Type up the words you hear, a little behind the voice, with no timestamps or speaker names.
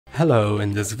Hello,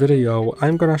 in this video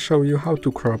I'm gonna show you how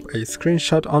to crop a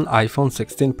screenshot on iPhone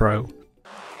 16 Pro.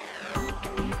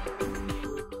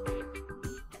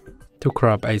 To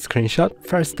crop a screenshot,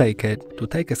 first take it. To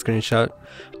take a screenshot,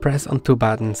 press on two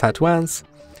buttons at once,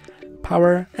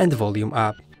 power and volume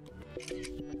up.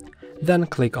 Then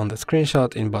click on the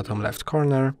screenshot in bottom left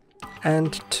corner,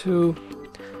 and to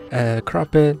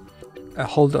crop it,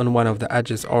 hold on one of the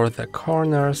edges or the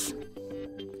corners,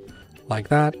 like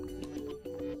that.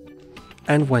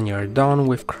 And when you're done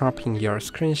with cropping your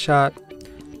screenshot,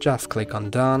 just click on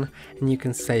done and you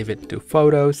can save it to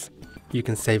photos, you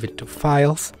can save it to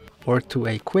files or to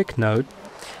a quick note.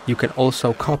 You can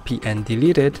also copy and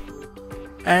delete it,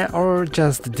 or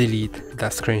just delete the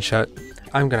screenshot.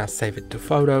 I'm gonna save it to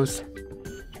photos,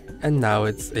 and now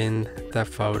it's in the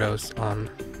photos on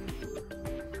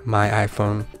my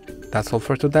iPhone. That's all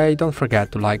for today. Don't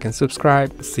forget to like and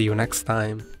subscribe. See you next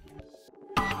time.